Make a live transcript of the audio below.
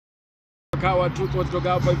kawa tuko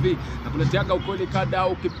kutoka hapa hivi na kuleteaga ukweli kada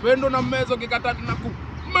ukipendo na mmezo kikatati na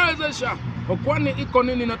kumezesha kwani iko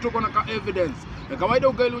nini na tuko na ka evidence na kawaida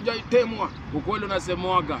ukweli hujaitemwa ukweli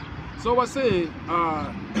unasemwaga. So wase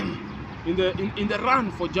in the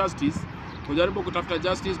run for justice, kujaribu kutafuta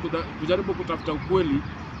justice, kujaribu kutafuta ukweli,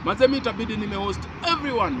 mazemi itabidi nimehost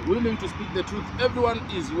everyone willing to speak the truth. Everyone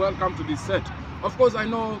is welcome to this set. Of course I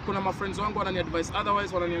know kuna ma friends wangu wanani advise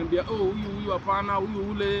otherwise, wananiambia oh huyu hapana,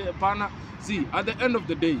 huyu ule hapana. See, at the end of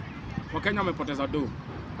the day Wakenya wamepoteza do.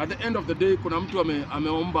 At the end of the day kuna mtu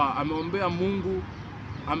ameombea Mungu,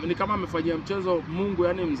 ni kama amefanyia mchezo Mungu,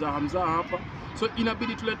 yani mzaha hapa. So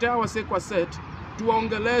inabidi tuletea wase kwa set,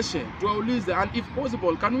 tuwaongeleshe, tuwaulize, and if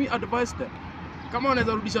possible can we advise them, kama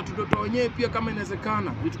wanaweza rudisha tutoto wenyewe pia kama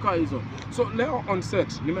inawezekana, vitu kama hizo. So leo on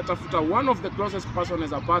set nimetafuta one of the closest person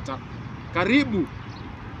naweza pata,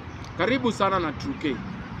 karibu sana na Truke,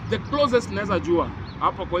 the closest naweza jua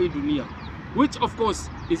hapa kwa hii dunia, which of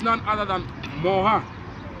course is none other than Moha.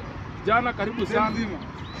 Jana karibu sana.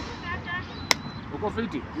 Uko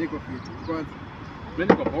fiti? Niko fiti. Kwanza mimi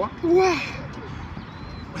niko poa.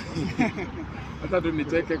 Hata tu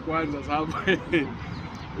nicheke kwanza sababu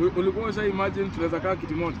ulikuwa usha imagine tunaweza kaa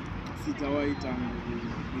kiti moja? Sitawahi tangu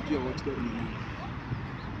nikiwa watch dog ni.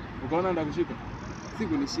 Ukaona ndio kushika?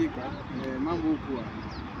 Siku nishika mambo huko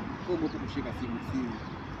kogo kushika simu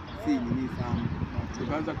si nini sana.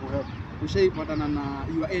 Tukaanza kuhelp. Ushaipatana na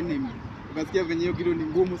your enemy. Ukasikia venye hiyo kitu ni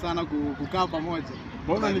ngumu sana kukaa pamoja.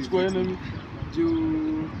 Mbona nichukue enemy?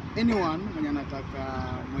 Juu anyone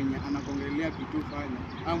mwenye anakongelea kitu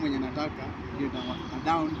fanya au mwenye anataka ndio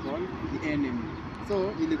downfall the enemy.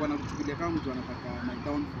 So nilikuwa nakuchukulia kama mtu anataka my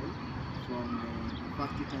downfall from the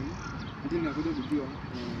first time until nakuja kujua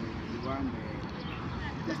the one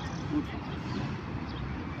just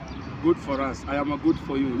good for us. I am a good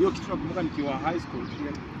for you. Hiyo kitu nakumbuka nikiwa high school.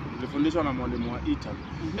 Nilifundishwa na mwalimu wa Italy.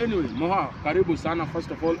 Anyway, Moha, karibu sana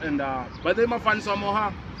first of all, and by the way fans wa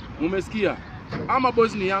Moha, umesikia? Ama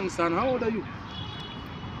boys ni young sana. How old are you?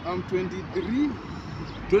 I'm 23.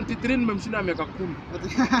 23 nimemshinda miaka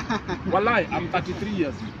 10. Wallahi, I'm 33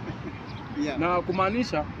 years. Yeah. Na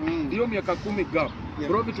kumaanisha hiyo miaka 10 gap.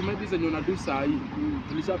 Bro, vitu maybe zenye unadu saa hii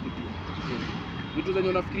tulishapitia. Vitu zenye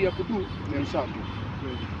unafikiria kudu nimeshapitia.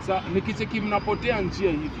 Sasa nikicheki mnapotea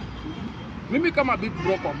njia hivi. Mimi kama big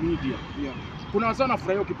bro kwa media, kuna wasa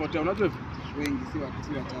nafurahia ukipotea, unajua hivi? Wengi si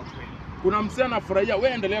watatu. Kuna msee anafurahia wewe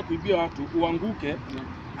endelea kuibia watu uanguke,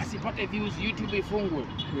 asipate views YouTube ifungwe.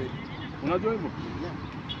 Unajua hivyo?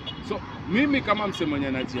 So mimi kama msee mwenye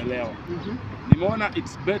anajielewa, nimeona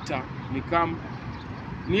it's better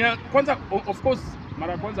kwanza of course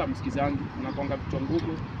mara kwanza msikizangi unakonga vitu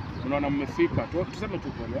ngumu, unaona mmefika tuseme tu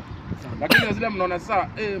pole, lakini zile mnaona saa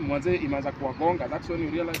mwanze imeanza kuwagonga, that's when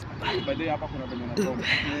you realize by the hapa kuna venye nagonga.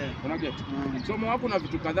 Una get? So mwa kuna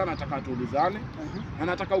vitu kadhaa nataka tuulizane na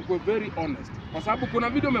nataka uko very honest, kwa sababu kuna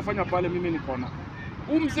video umefanya pale mimi nikaona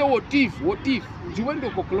umse what if juu ndio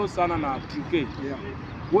uko close sana na Truke.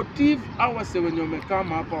 What if awase wenye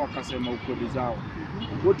wamekama hapa wakasema ukweli zao,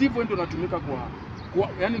 what if ndio unatumika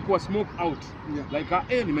yani kwa smoke out,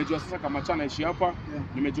 like nimejua sasa kama Chana ishi hapa,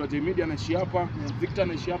 nimejua J-Media anaishi hapa, Victor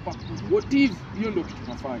anaishi hapa. What if hiyo ndio kitu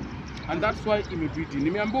tunafanya? And that's why imebidi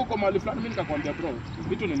nimeambiwa kwa mahali fulani, mimi nikakwambia bro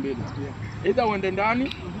vitu ni mbele, either uende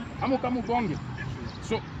ndani ama kama ugonge.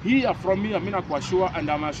 So here from me mimi nakuassure and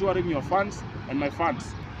I'm assuring your fans and my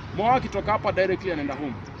fans, Moha akitoka hapa directly anaenda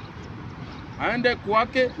home, aende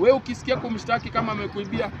kwake. Wewe ukisikia kumshtaki kama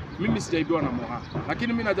amekuibia, mimi sijaibiwa na Moha,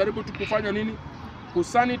 lakini mimi najaribu tu kufanya nini,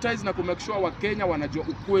 kusanitize na kumake sure Wakenya wanajua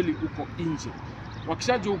ukweli uko nje.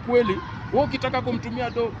 Wakishajua ukweli, wewe ukitaka kumtumia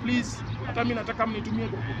do please, hata mimi nataka mnitumie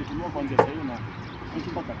do, ukitumia kwanza sasa hiyo na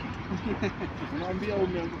ukipaka kitu unaambia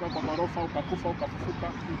umeanguka kwa marofa ukakufa ukafufuka,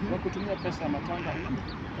 na kutumia pesa ya matanga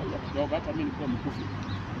ndio hata mimi nilikuwa mkufi.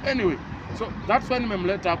 Anyway, so that's why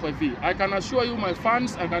nimemleta hapa hivi. I can assure you my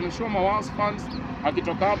fans, I can assure my fans,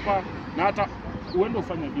 akitoka hapa na hata uende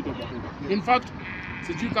ufanye video kwa huko. In fact,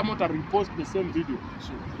 sijui kama uta repost the same video,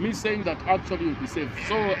 me saying that actually you'll be safe.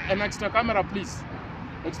 So an extra camera please,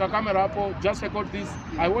 extra camera hapo, just record this.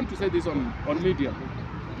 I want to say this on media.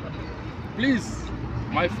 Please,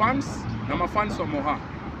 my fans na my fans wa Moha,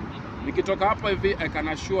 nikitoka hapa hivi I can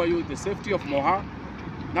assure you the safety of Moha,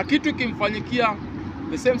 na kitu kimfanyikia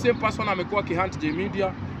the same person amekuwa kihunt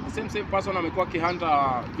J-Media, the same person amekuwa kihunt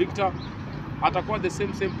Victor, atakuwa the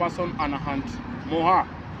same person ana hunt Moha.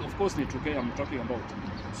 Of course ni Truke I'm talking about.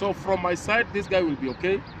 So from my side this guy will be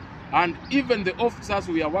okay, and even the officers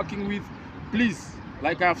we are working with, please,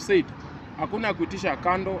 like I have said, hakuna kuitisha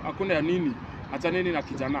kando, hakuna ya nini, acha nini na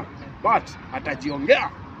kijana, but atajiongea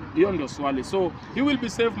Hiyo ndio swali. So he will be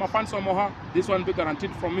safe, my fans wa Moha. This one be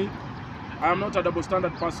guaranteed from me. I am not a double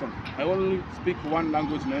standard person. I only speak one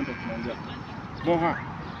language na ndio tunaongea. Moha,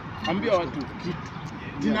 ambia watu kitu.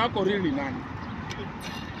 Jina lako real ni nani?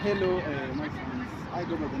 Hello, my friends. I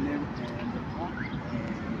go by the name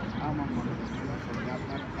I'm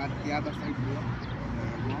from the other side here.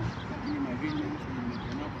 Lakini my real name is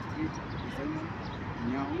Maliza Street, Simon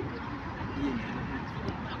Nyao.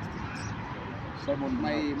 Simon.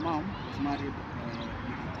 My mom is married with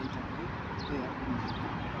a teacher.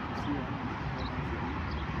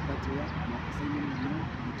 That's where Simon Nyao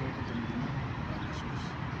kutoka Tanzania.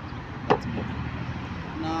 That's me.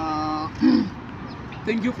 Now,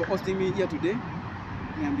 thank you for hosting me here today.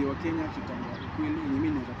 Niambie wa Kenya kitambua ukweli yenye mimi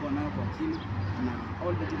naweza kuwa nayo kwa akili na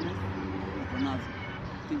all the things niko nazo.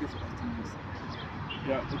 Thank you for hosting me.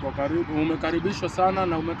 Yeah, uko karibu, umekaribishwa sana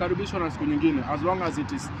na umekaribishwa na siku nyingine as long as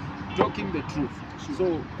it is talking the truth.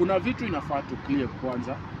 So kuna vitu inafaa tu clear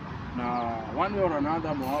kwanza na one way or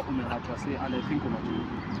another Moha umehata say and I think unajua.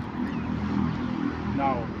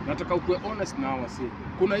 Now, nataka ukue honest na wase.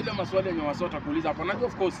 Kuna ile maswali yenye wase watakuuliza hapo. Najua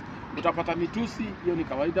of course utapata mitusi, hiyo ni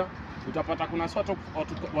kawaida. Utapata kuna swatu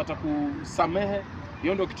watakusamehe,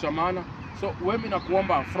 hiyo ndio kitu cha maana. So wewe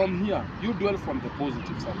nakuomba from here you dwell from the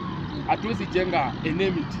positive side. Hatuwezi jenga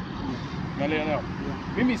enmity. Unaelewa?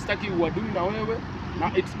 Mimi sitaki uadui na wewe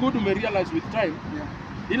na it's good umerealize with time.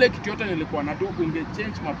 Ile kitu yote nilikuwa na unge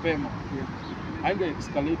change mapema. Hainge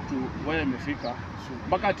escalate to where imefika.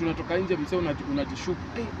 Mpaka tunatoka nje msee unajishuku.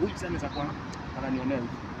 Huyu msee anaweza kuwa ananionea hivi.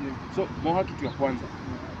 So Moha, kitu ya kwanza.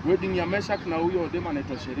 Wedding ya Meshak na huyo dema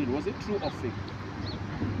anaitwa Cheryl, was it true or fake?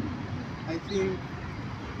 I think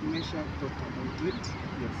Meshak talked about it.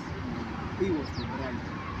 Yes. He was the bride.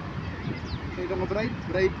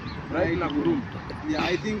 Bride na groom. Yeah,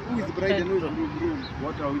 I think who is bride and who is groom.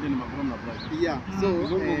 What are we doing groom na bride? Yeah, so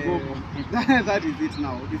that is it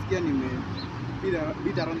now. This year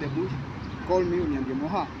beat around the bush. Call me uniambie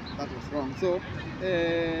Moha, that was wrong. So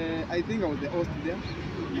I think I was the host there.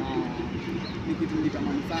 Ni kitu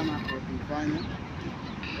nilitamani sana kufanya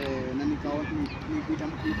na nikaona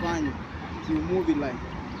nikifanya movie like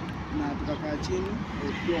na tukakaa chini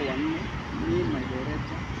tukiwa wanne, me, my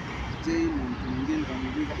director Jay na mtu mwingine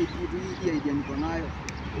kaniuliza hii idea niko nayo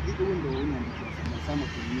kitu ndio unaandikia sana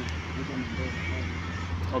kwenye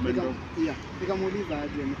yeah, nikamuuliza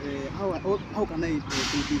aje how can I do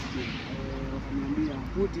this thing? Wakaniambia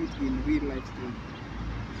put it in real life story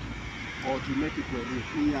or to make it real.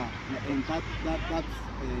 Yeah, and that's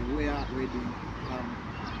where wedding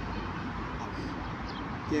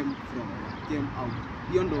came out.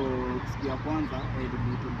 Hiyo ndo siku ya kwanza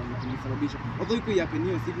tulisababisha. Although iko yapen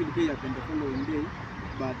hiyo siku ilikuwa yapen the following day,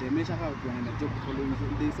 but Meshak tunaenda job the following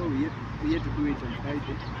day, so we had to do it on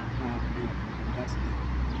Friday. That's it.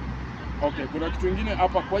 Okay, kuna kitu kingine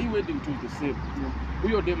hapa kwa hii wedding tu the same.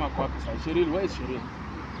 Huyo dema kwa wapi sasa? Cheryl, where is Cheryl?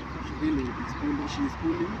 Cheryl is schooling. She is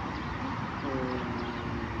schooling.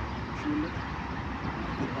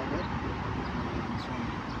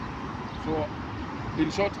 So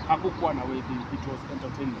in short, hakukuwa na wedding, it was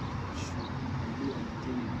entertainment.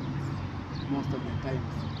 Most of the time,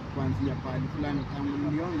 kuanzia pale fulani kama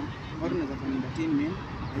niliona watu wanaweza fanya entertainment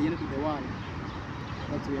and yet to the world.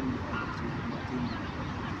 That's where we are entertainment.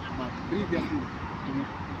 But previously, I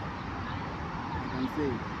can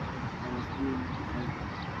say I was doing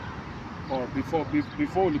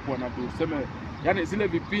before ulikuwa na do sema yani zile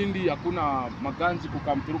vipindi hakuna maganji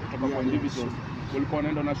kukamthuru kutoka kwa individuals. Ulikuwa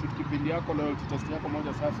unaenda na shoot kipindi yako, loyalty test yako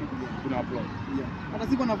moja safi kuna upload. Hata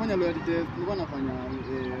siko nafanya loyalty test, nilikuwa nafanya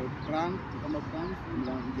prank kama prank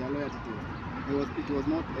ya loyalty test. It was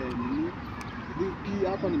not new. Hii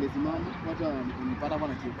hapa nimesimama, watu wanipata hapa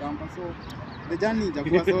na cucumber, so the journey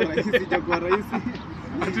itakuwa so rahisi, itakuwa rahisi.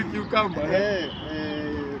 Ati cucumber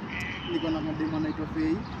niko na demo anaitwa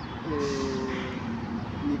Fei.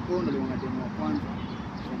 Niko ndo na demo wa kwanza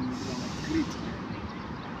from script.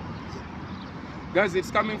 Guys,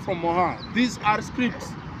 it's coming from Moha. These are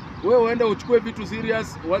scripts. Wewe uende uchukue vitu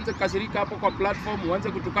serious, uanze kashirika hapo kwa platform,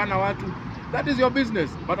 uanze kutukana watu. That is your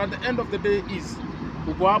business. But at the end of the day is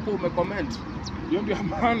uko hapo umecomment. Hiyo ndio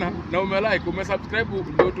maana na umelike, umesubscribe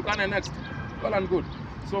ndio utukane next. Well and good.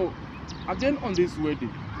 So again on this wedding,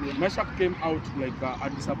 Meshak came out like a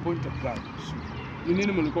disappointed guy. Ni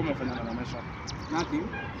nini mlikuwa mmefanya na Meshak? Nothing.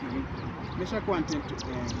 Meshak wanted to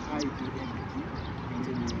I do everything.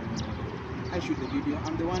 I shoot the video.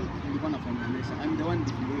 I'm the one nilikuwa nafanya Meshak. I'm the one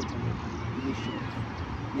directing the show.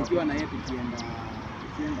 Nikiwa na yeye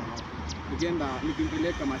tukienda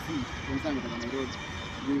nikimpeleka Masi kwa kutoka Nairobi.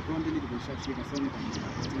 Ndio content ilikuwa shika so nikamwambia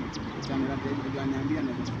channel yake ndio ananiambia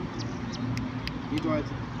na shoot. It was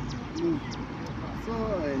movie. So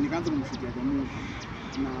nikaanza kumshutia the movie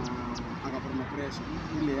na akapata pressure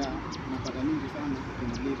ile ya napata mingi sana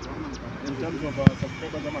kunilipa ama In terms of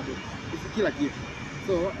subscribers ama kila kitu.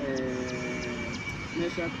 So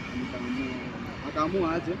Mesha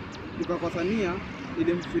akaamua aje tukakosania,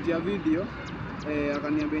 nilimshutia video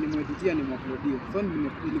akaniambia nimweditia ni mwaplodio. So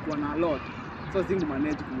nilikuwa na a lot, so singu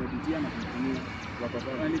manage kumweditia na kumfanyia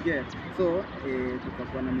wanige. So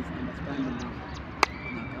tukakuwa na misunderstanding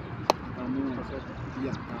na akaamua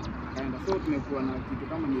pia akaenda. So tumekuwa na kitu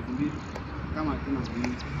kama miezi mbili kama hatuna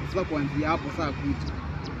nini. Sasa kuanzia hapo saa kuja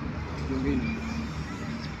tuongeni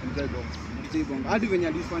Mjaibonga hadi venye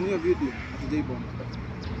alifanyia video Mjaibonga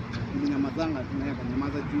ninyamazanga, tunaweza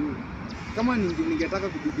kanyamaza juu. Kama ningetaka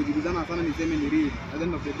kujibizana sana niseme ni real, at the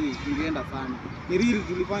end of the day ningeenda sana ni real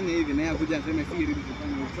tulifanya hivi, na yeye akuja aseme si real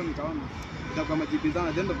tulifanya hivi. So nikaona itakuwa majibizana,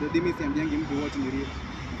 at the end of the day mimi siambiangi mtu wote ni real,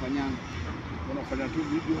 nafanyanga unafanya tu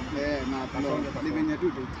video na ni venye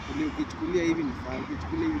tu ukichukulia hivi ni sawa,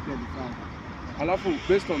 ukichukulia hivi pia ni sawa. Alafu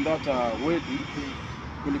based on that wedding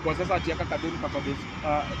kulikuwa sasa atiaka kadoni papa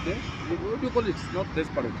what do you call it, not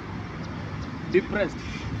desperate, depressed.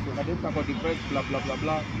 Kadoni papa depressed blah blah blah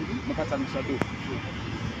blah, mkatanisha tu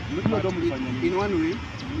ndio mfanya in one way.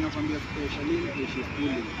 Ninakwambia especially she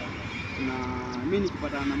schooling, na mimi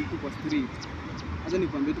nikipata na mtu kwa street, acha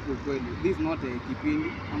nikwambie tu kwa kweli, this is not a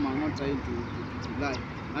kipindi ama not trying to lie,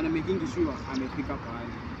 and I'm making sure amefika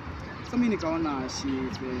pale. So mimi nikaona she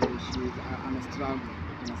ana struggle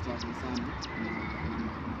sana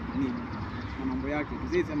na mambo yake,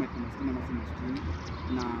 tusisema tunasema maskini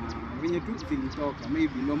na venye tu zilitoka,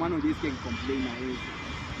 maybe ndio maana ujisikia complain na yeye.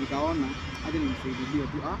 Nikaona hata nimsaidie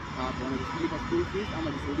tu hapo analipa school fees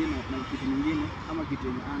ama jisaidie na kitu kingine ama kitu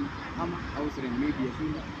yenye ama house rent maybe ya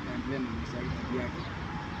shule and then msaidie yake.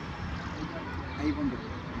 Hivyo ndio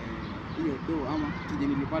hiyo do ama kije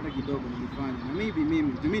nilipata kidogo nilifanya, na maybe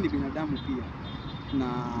mimi ni binadamu pia na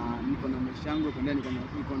niko na maisha yangu kwa ndani,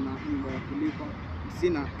 niko na nyumba ya kulipa,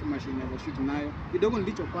 sina mashine ya shoot nayo. Kidogo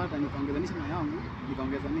nilichopata nikaongezanisha na yangu,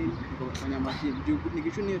 nikaongeza nini, nikafanya machine juu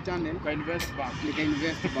nikishuni hiyo channel nika invest back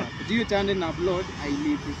hiyo channel na upload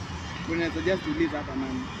hailipi. Unaweza just uliza hapa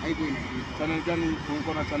nani haiko inalipa. Channel gani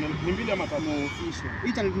uko na? Channel ni mbili ama tano official.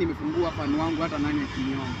 Hii channel nimefungua fan wangu hata nani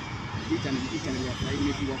akiniona. Hii channel ya sasa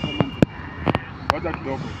imefungwa kwa month. Wacha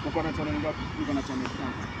kidogo. Uko na channel ngapi? Niko na channel 5.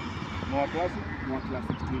 Mwa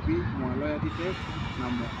classic TV, mwa loyalty test na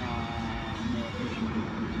mwa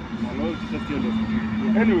loyalty test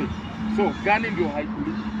ndio. Anyway, so gani ndio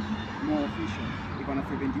haikulipi? Mwa official iko na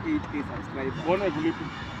 78k subscribers. Mbona haikulipi?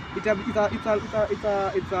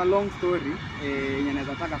 It's a long story yenye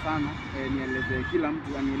naweza taka sana nieleze kila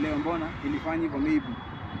mtu anielewe mbona nilifanya hivyo maybe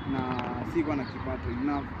na siko na kipato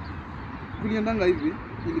enough. Kuliendanga hivi,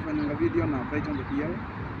 nilifanya video na Brighton the PL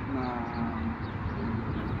na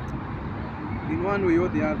in one way or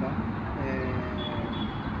the other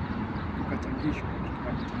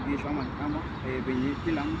tukachangishwa ama kama venye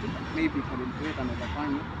kila mtu maybe content creator anaweza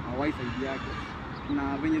fanya awai side yake,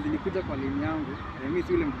 na venye zilikuja kwa line yangu mimi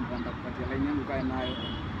si yule mtu mpanda kupatia line yangu kae nayo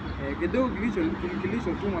kidogo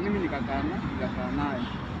kilichotuma mimi nikakaa naye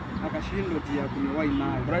akashindwa tia kuniwai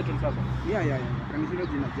naye Brighton sasa kanishindwa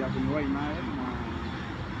tia kuniwai naye na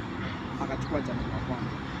akachukua channel ya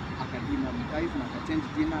kwanza akademonetize na akachange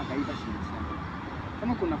jina akaita Shinsha.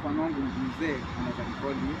 Kama kuna fan wangu mzee anaweza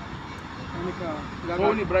recall hiyo.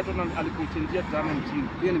 So ni Brighton alikuchangia channel nchini.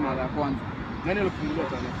 Hiyo ni mara ya kwanza. Nani alikufungulia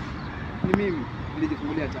channel? Ni mimi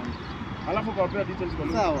nilijifungulia channel. Alafu kawapea details kwa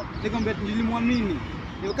nini? Sawa. Nikamwambia nilimwamini.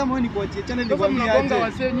 Ndio kama wewe ni kuachia channel ndio kwambia aje. Mnagonga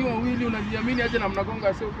wasee nyinyi wawili unajiamini aje na mnagonga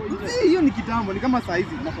wasee huko nje. Hiyo ni kitambo, ni kama saa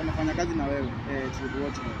hizi nafanya kazi na wewe to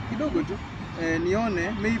watch kidogo tu.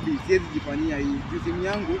 Nione maybe siwezi jifanyia hii. Simu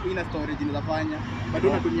yangu ina storage inafanya. Bado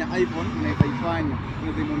natumia iPhone inaweza ifanya.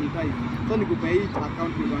 Unaweza monetize. So nikupe hii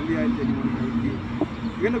account nikwambia aje ni monetize.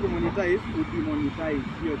 Ukienda kumonetize, ukimonetize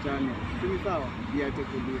hiyo channel. Ni sawa? Iache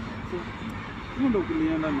kulipa. So hiyo ndio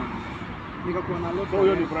kulienda na nikakuwa na lot.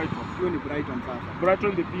 Hiyo ni Brighton. Hiyo ni Brighton sasa.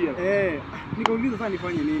 Brighton the PL. Nikauliza sasa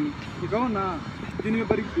nifanye nini? Nikaona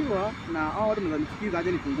nimebarikiwa na hao watu wanaweza nisikiza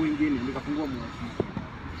aje nifungue nyingine, nikafungua mwofisi.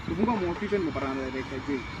 Kufungua mwofisi nimepata na director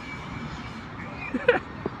J.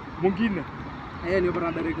 Mwingine. Nimepata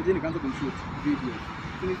na director J nikaanza kumshoot video.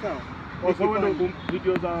 Ni sawa? So wewe ndio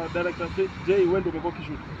video za director J wewe ndio umekuwa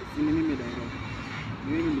kishoot. Si ni mimi director.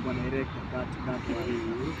 Mimi nilikuwa director that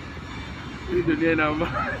hii dunia inauma.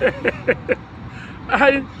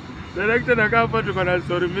 Ai, director na hapa tuko na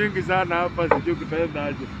story mingi sana hapa sijui kitaenda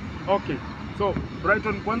aje. Okay. So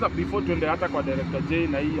Brighton kwanza before tuende hata kwa director J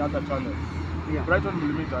na hii hata channel. Brighton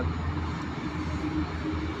mlimit aje.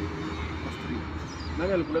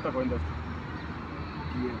 Nani alikuleta kwa industry?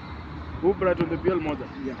 Yeah. Who Brighton the PL moja?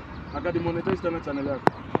 Yeah. Akademonetize tena channel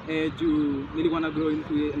yako. Juu nilikuwa na grow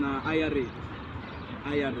na IRA.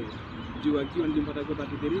 Juu akiwa nilimpata kwa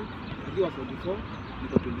 33, akiwa 44,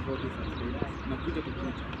 niko 24 subscribers. Nakuja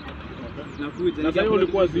kukuja. Okay. Nakuja. Sasa hiyo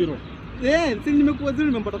ulikuwa 0. Si nimekuwa 0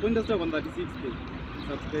 nimempata kwa industry kwa 36k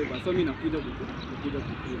subscribers. So mimi nakuja kukuja.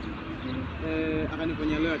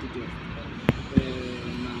 Akanifanyia leo atitest.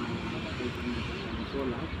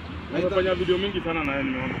 Na Umefanya video mingi sana na yeye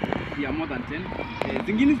nimeona. Yeah, more than 10.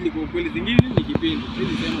 Zingine zilikuwa kweli, zingine ni kipindi.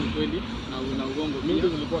 Sisi sema ukweli na uongo. Mingi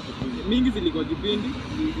zilikuwa kipindi. Mingi zilikuwa kipindi,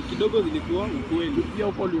 kidogo zilikuwa ukweli. Pia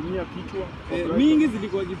uko uliumia kichwa. Mingi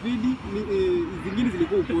zilikuwa kipindi, zingine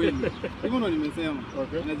zilikuwa ukweli. Hivyo ndo nimesema.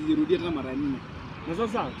 Okay. Nazirudia tena mara 4. Na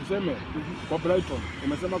sasa tuseme kwa Brighton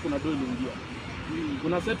umesema kuna doa iliingia.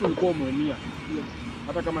 Kuna set ulikuwa umeumia.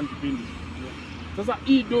 Hata kama ni kipindi. Sasa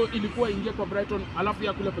hii do ilikuwa ingia kwa Brighton alafu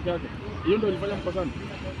ya kule peke yake. Hiyo ndio ilifanya mkosana.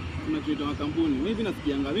 Tunachoitoa kampuni. Mimi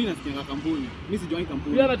nasikianga kampuni. Mimi sijoin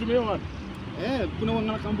kampuni. Pia anatumia wapi? Kuna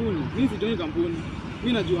wangana kampuni. Mimi sijoin kampuni.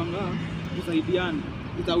 Mimi najuanga kusaidiana.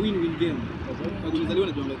 It's a win-win game. Okay. Kwa kunizaliwa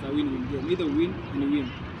najuanga it's a win-win game. Either win and win.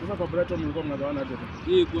 Sasa kwa Brighton mlikuwa mnagawana aje?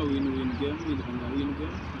 Hii kwa win-win game, ilikuwa win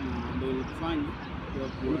game na ndio ilifanya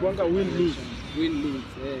ulikuanga win-lose. Win-lose.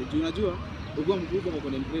 Juu unajua ukiwa mkubwa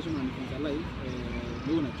kwa impression na defense live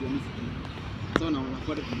ndio unajua mimi sikia. So na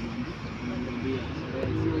unafuata kumwambia.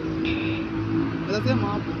 Nasema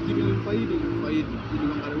hapo kitu nilimfaidi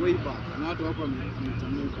niliangalia way back na watu hapo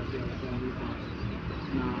wamechangia katika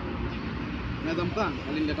na naweza mtanga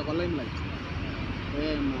alinileta kwa limelight.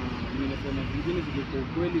 Na nimesema vingine zilikuwa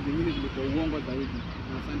kweli, vingine zilikuwa uongo zaidi.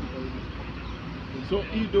 Na asante kwa hilo. So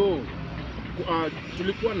hii do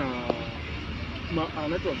tulikuwa na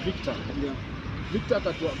anaitwa Victor. Yeah. Victor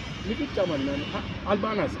akatua ni Victor man nani?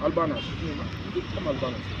 Albanas. Victor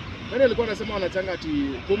Albanas. Nani alikuwa anasema wanachanga ati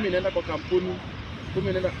 10 inaenda kwa kampuni, 10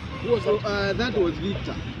 inaenda. That was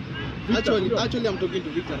Victor. Actually I'm talking to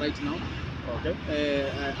Victor right now. Okay.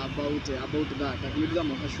 About that. Akiniuliza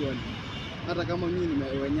casually. Hata kama mimi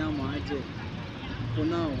nimewanyama aje. For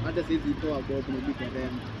now, hata siwezi toa bob na big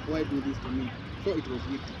them. Why do this to me? So it was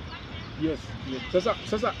Victor. Yes.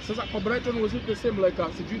 Sasa kwa Brighton was it the same like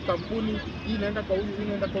sijui kampuni hii inaenda kwa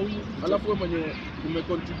huyu alafu wewe mwenye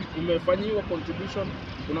umefanyiwa contribution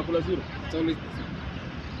unakula 0. It's always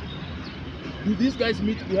do these guys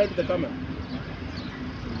meet behind the camera?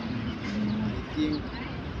 I think yes.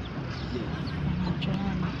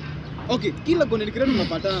 Okay, kila content creator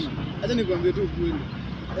tunapatana. Acha nikwambie tu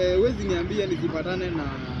kweli. Huwezi niambia nisipatane na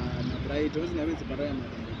Brighton, huwezi niambia nisipatane na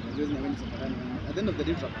huwezi niambia nisipatane na at the end of the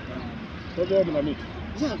day tutapatana. So they will meet.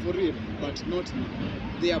 Yeah, for real, but not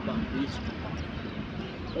there back used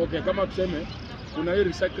to. Okay, kama tuseme kuna hii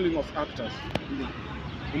recycling of actors.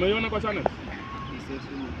 Umeiona kwa channel?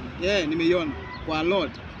 Yeah, nimeiona kwa a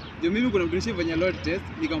lot. Ndio mimi kuna mtu nishafanya lot test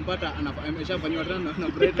nikampata ameshafanywa tena na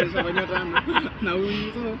Brighton ameshafanywa tena na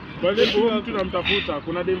huyu. So kwa hivyo huyu mtu namtafuta,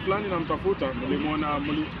 kuna dem fulani namtafuta, nilimwona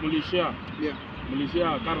mlishare. Yeah,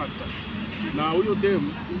 mlishare character. Na huyo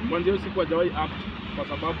dem kwanza siku hajawahi act kwa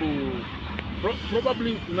sababu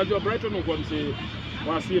probably unajua Brighton uko mse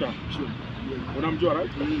wa hasira. Sure. Yeah. Unamjua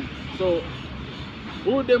right? So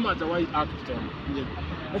huyo dem hajawahi act tena. Yeah.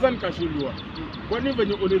 Sasa nikashindwa. Kwani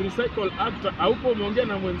venye uli recycle actor haupo umeongea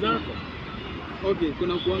na mwenzako? Okay,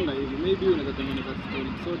 kuna kuanga hivi. Maybe unaweza tengeneza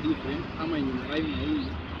story so different ama yenye rhyme na hii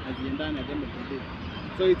haziendani at the end of the day.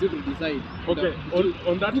 So it's you to decide. Okay,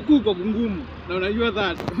 on that kuko ngumu. Na unajua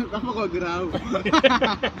that kama kwa ground.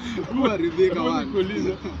 Huwa ridhika wapi?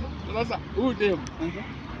 Kuuliza. Sasa huyu dem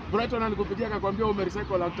Brighton alikupigia akakwambia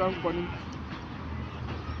umerecycle actor wangu kwa nini?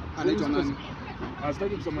 Anaitwa nani?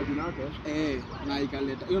 Asitaki kusema jina yake. Na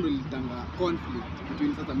ikaleta hiyo ndio ilitanga conflict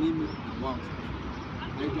between sasa mimi na wao.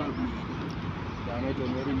 Anaitwa anaitwa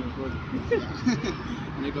Mary Mkoli.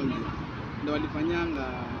 Anaitwa Mary. Ndio walifanyanga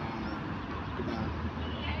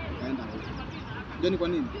kaenda huko. Ndio ni kwa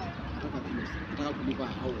nini? Nataka kulipa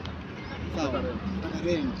au sawa. Nataka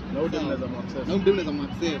rent. Na udem unaweza muaccess. Na udem unaweza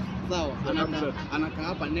muaccess. Sawa. Anakaa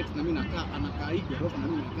hapa next na mimi anakaa hii ghorofa na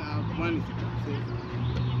mimi nakaa hapa. Maana ni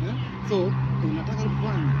so unataka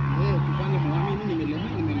tufanye mwamini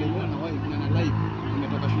nimelemewa na wife na life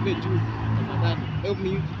nimetoka shule juzi tafadhali help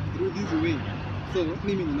me through this way. So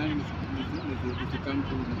mimi ni nani nisikam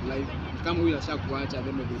to life kama huyu ashakuacha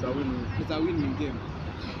then it's a win game.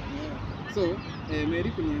 So Mary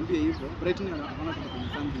kuniambia hivyo Brighton anaona kufanya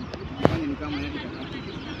something kufanya ni kama yake kakati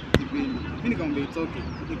sipendi mimi nikamwambia it's okay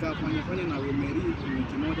nikafanya na Mary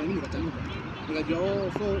wiki moja mimi nikachanuka nikajua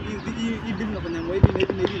so hii nafanya hivi na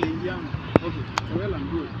hivi na hivi naingia okay so well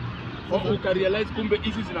and good Uka realize kumbe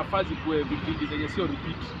hizi zinafaa zikuwe vipindi zenye sio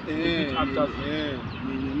repeat actors.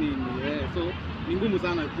 So ni ngumu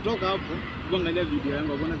sana kutoka hapo kuangalia video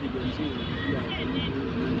yangu, kuona video nzuri.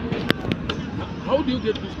 How do you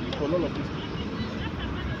get these people, all of these people?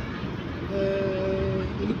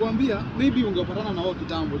 Nilikwambia maybe ungepatana na wao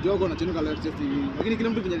kitambo jogo na chanuka live test hivi, lakini kila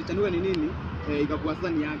mtu kinyachanuka ni nini ikakuwa sasa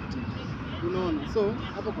ni acting, unaona. So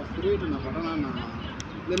hapa kwa street unapatana na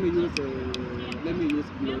let me use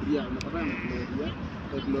Gloria, unapatana na Gloria.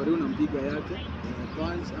 Gloria unampiga yake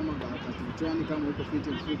punch ama wakati mchwani kama uko fit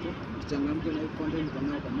mfuko uchangamke na hiyo content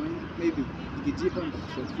kanao kama maybe ikijipa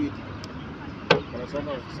short fit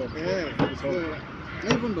Wanasoma na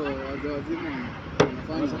hivyo ndo wazima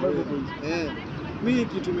wanafanya. Mimi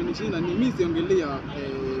kitu menishinda ni mimi siongelea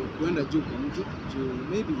kuenda juu kwa mtu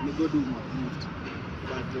maybe ni go do my gift,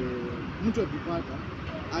 but mtu akipata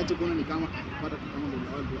acha kuona ni kama kupata kama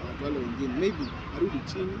ndio wale wengine, maybe arudi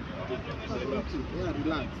chini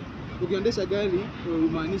relax. Ukiendesha gari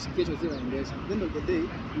umaanishi kesho sio waendesha, at the end of the day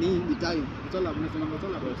ni time, it's all about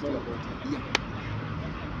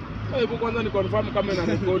Hebu kwanza ni confirm kama ina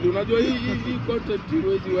record. Unajua hii content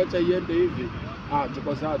huwezi wacha iende hivi.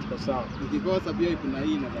 Tuko sawa. Ukikosa pia kuna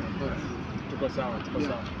hii na barabara. Tuko sawa.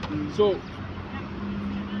 So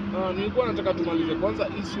nilikuwa nataka tumalize kwanza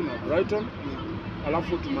issue na Brighton.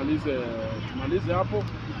 Alafu tumalize hapo.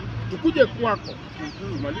 Tukuje kwako.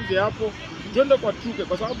 Tumalize hapo. Tuende kwa Truke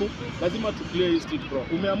kwa sababu lazima tu clear street bro.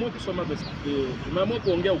 Umeamua kusoma umeamua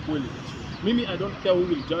kuongea ukweli. Mimi I don't care who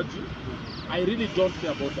will judge you. I really don't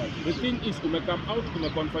care about that. The thing is, come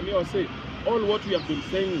out, confirm or say all what we have been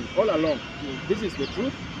saying all along. This is the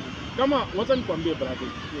truth. Kama wacha nikwambie brother.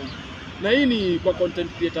 Na hii ni kwa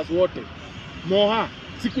content creators wote. Moha,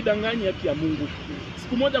 sikudanganyi haki ya Mungu.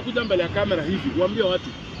 Siku moja kuja mbele ya kamera hivi, uambie watu,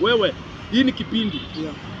 wewe, hii ni kipindi.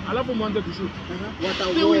 Alafu mwanze kushoot.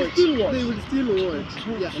 They will still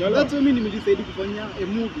watch. That's why mimi nimedecide kufanya a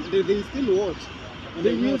movie. They will still watch.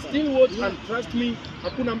 They will still watch and trust me,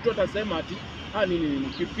 hakuna mtu atasema ati nini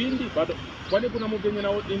kipindi bado. Kwani kuna movie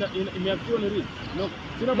imeactiwa ni real? No.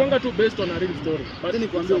 Tunakwanga tu based on a real story. But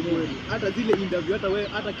nikwambia ukweli, hata zile interview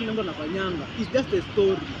hata kila mtu anafanyanga, it's just a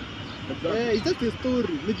story. Exactly. It's just a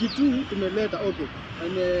story. Ni kitu tumeleta. Okay.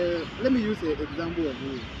 And let me use an example of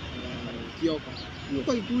Kiopa.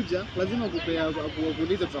 Kwa ikuja lazima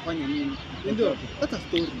kuuliza tutafanya nini. Ndio, that's a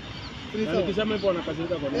story. Nikisema hivyo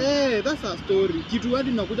wanakasirika kwa nini? That's a story. Kitu hadi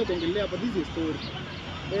tunakuja kuongelea hapa, this is a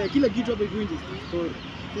story. Kila kitu hapa hivi is story.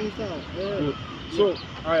 Sawa. So,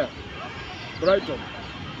 haya. Brighton.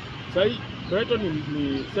 Sai Brighton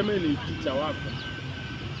ni sema ni teacher wako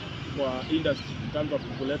kwa industry in terms of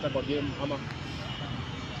kuleta kwa game ama.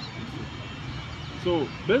 So,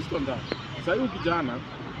 based on that, sai ukijana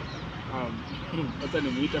hata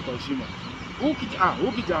nimuite kwa heshima.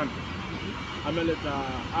 Ukijana ameleta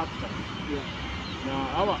actor. Na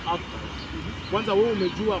hawa actor. Kwanza wewe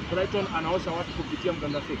umejua Brighton anaosha watu kupitia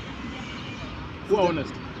mganga fake. Kuwa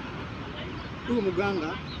honest. Huyo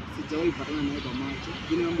mganga sijawahi patana naye kwa macho.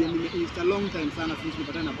 Nimeambia it's a long time sana since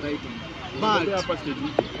nipatana na Brighton. But hapa stage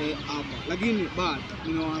hapa. Lakini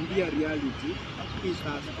ninawaambia reality is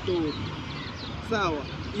a story. Sawa.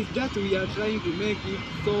 It's just we are trying to make it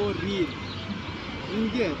so real.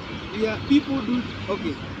 People do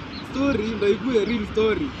story ndo ikuwe real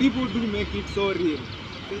story. People do make it so real.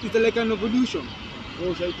 It's like an evolution.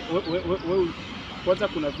 Kwanza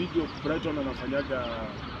kuna video Brighton anafanyaga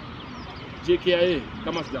JKIA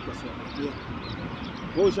kama sijakosea.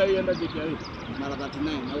 Wewe ushaienda JKIA? Mara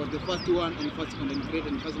 39. I was the first one and first content creator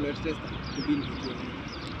and first live tester to be in JKIA.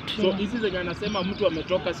 So hizi zenye anasema mtu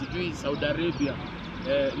ametoka sijui Saudi Arabia.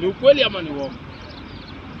 Ni ukweli ama ni uongo?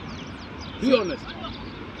 Be honest.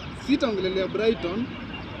 Sitaongelelea Brighton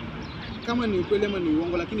kama ni ukweli ama ni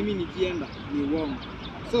uongo, lakini mimi nikienda ni uongo.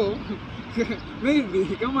 So maybe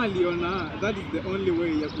kama aliona that is the only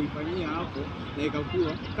way ya kuifanyia hapo na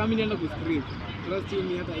ikakuwa kama nienda ku script. Trust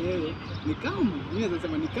me, hata yeye ni kama mimi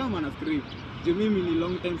nasema ni kama na script. Jo mimi ni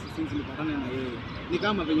long time since nilipatana na yeye. Ni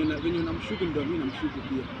kama venye namshuku ndio mimi namshuku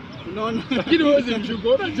pia. Unaona? Lakini wewe si mshuku,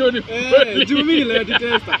 una Johnny. Jo mimi nilienda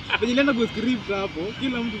tester. Venye nilienda ku script hapo,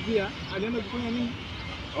 kila mtu pia alienda kufanya nini?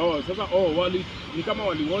 Sasa ni kama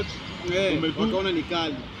wali watch wakaona ni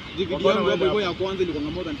kali. Video yangu hapo ya kwanza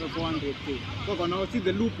ilikuwa more than 400k. So kwa now see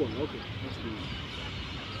the loophole. Okay.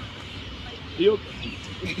 Hiyo.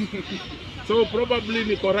 So probably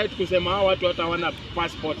niko right kusema hao watu hata wana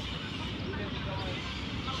passport.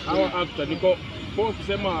 Hawa actor niko kwa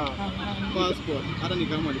kusema passport hata ni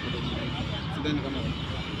kama alipata. Sidhani kama.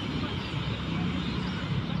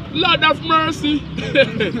 Lord of mercy.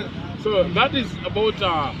 So that is about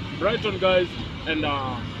Brighton guys, and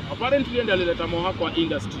Apparently ndiye alileta Moha kwa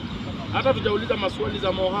industry. Hata tujauliza maswali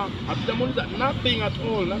za Moha, hatujamuuliza nothing at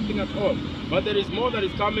all. But there is more that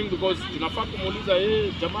is coming because tunafaa kumuuliza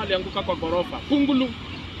jamaa alianguka kwa gorofa. Kungulu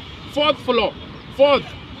 4th floor. 4th.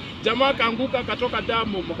 Jamaa kaanguka katoka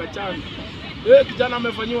damu mkachanga. Kijana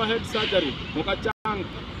amefanyiwa head surgery mkachanga.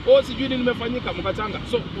 Sijui nini nimefanyika mkachanga.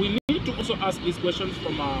 So we need to also ask these questions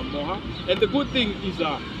from Moha, and the good thing is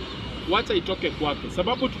wacha itoke kwake.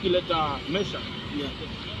 Sababu tukileta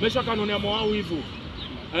Mesha kanonea Moha wivu.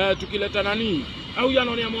 Tukileta nani au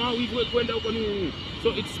yanonea Moha wivu kwenda huko nini. So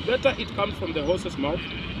it's better it comes from the horse's mouth.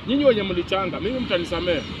 Nyinyi wenye mlichanga, mimi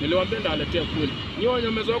mtanisamea. Niliwaambia ndaletea kweli. Nyinyi wenye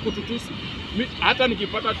mmezoea kututusi, hata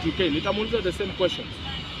nikipata 2K nitamuuliza the same questions.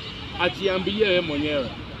 Ajiambie yeye mwenyewe.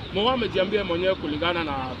 Moha amejiambia mwenyewe kulingana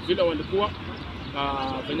na vile walikuwa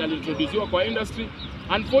venye aliintroduciwa kwa industry.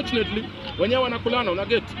 Unfortunately, wenyewe wanakulana, una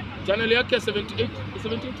get channel yake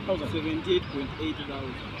 78,800.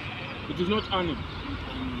 It is not earning.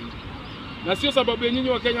 Na sio sababu ya nyinyi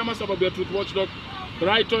wa Kenya ama sababu ya Truth Watchdog.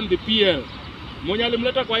 Brighton the PL. Mwenye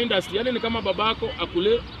alimleta kwa industry, yani ni kama babako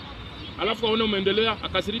akule, alafu aone umeendelea,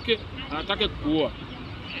 akasirike, anataka kukuoa.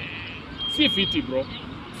 Si fiti bro.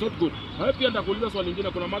 It's not good. Hapo pia nitakuuliza swali lingine.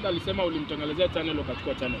 Kuna mada alisema ulimtengelezea channel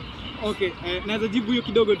ukachukua channel. Okay, naweza jibu hiyo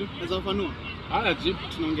kidogo tu. Naweza ufanua. Jibu.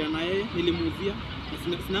 Tunaongea na yeye, nilimuuzia.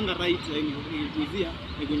 Sinanga right ya nilimuuzia,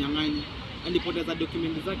 nikunyang'anya. Alipoteza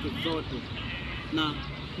document zake zote. Na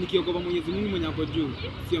nikiogopa Mwenyezi Mungu mwenye ako juu,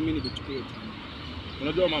 sio mimi nikuchukue channel.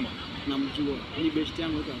 Unajua mama? Namjua. Ni best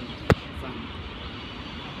yangu sana.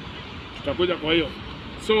 Tutakuja kwa hiyo.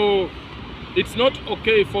 So it's not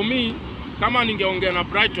okay for me. Kama ningeongea na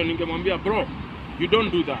Brighton ningemwambia bro, you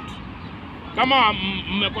don't do that. Kama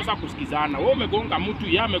mmekosa kusikizana, wewe umegonga mtu,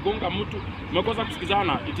 yeye amegonga mtu, mmekosa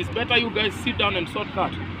kusikizana, it is better you guys sit down and sort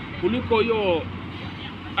that. Kuliko hiyo,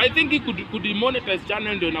 I think he could monetize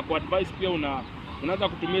channel ndio na kuadvise pia unaanza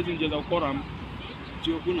kutumia hizo njia za ukora.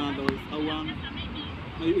 Sio kuna otherwise au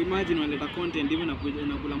imagine wanaleta content hivi na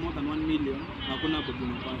kula more than 1 million, hakuna hapo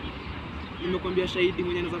kunapata. Nimekwambia shahidi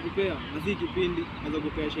mwenye anaweza kupea, na si kipindi, anaweza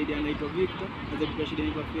kupea shahidi anaitwa Victor, anaweza kupea shahidi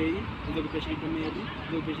anaitwa Fei, anaweza kupea shahidi Mary,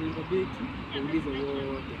 anaweza kupea shahidi anaitwa Betty, waulize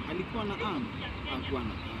wote. Alikuwa na hakuwa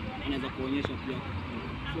na anaweza kuonyesha pia.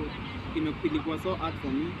 So ilikuwa so hard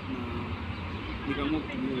for me na nikaamua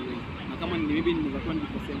kutumia hiyo. Na kama ni maybe ninaweza kuwa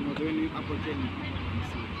nikosea mmoja wenu hapo tena.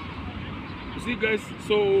 See guys,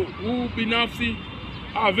 so huu binafsi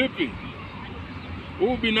vipi?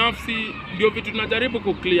 Huu binafsi ndio vitu tunajaribu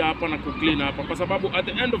kuclear hapa na kuclean hapa, kwa sababu at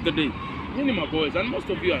the end of the day nyinyi maboys and most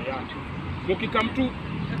of you are young. Mkikam tu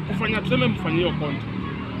kufanya tuseme mfanyio content,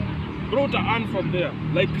 bro, uta earn from there,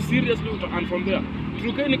 like seriously uta earn from there.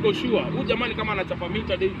 Tukeni niko sure huyu jamani kama anachapa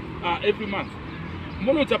meter day every month,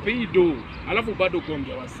 mbona uchape hii do alafu bado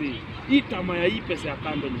kuongea wasi hii tamaa ya hii pesa ya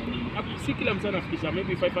kando ni nini? Si kila mtu anafikisha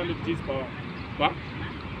maybe 500 Gs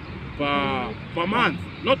per month.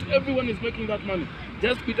 Not everyone is making that money.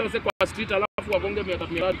 Just pita use kwa street alafu wagonge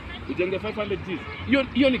 300 ujenge 500 Gs.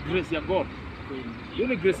 Hiyo ni grace ya God. Hiyo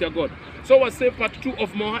ni grace ya God. So wase part 2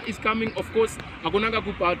 of Moha is coming, of course. Hakunanga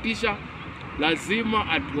kupatisha, lazima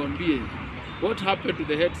atuambie what happened to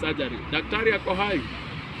the head surgery. Daktari ako hai.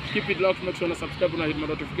 Keep it locked, make sure na subscribe na hit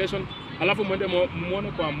notification. Alafu muende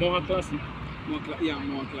muone kwa Moha Classic. Moha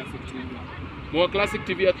Classic TV. Moha Classic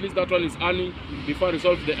TV, at least that one is earning before I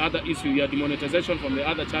resolve the other issue, ya demonetization from the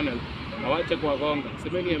other channel. Awache kwa gonga.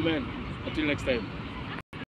 Semeni amen. Until next time.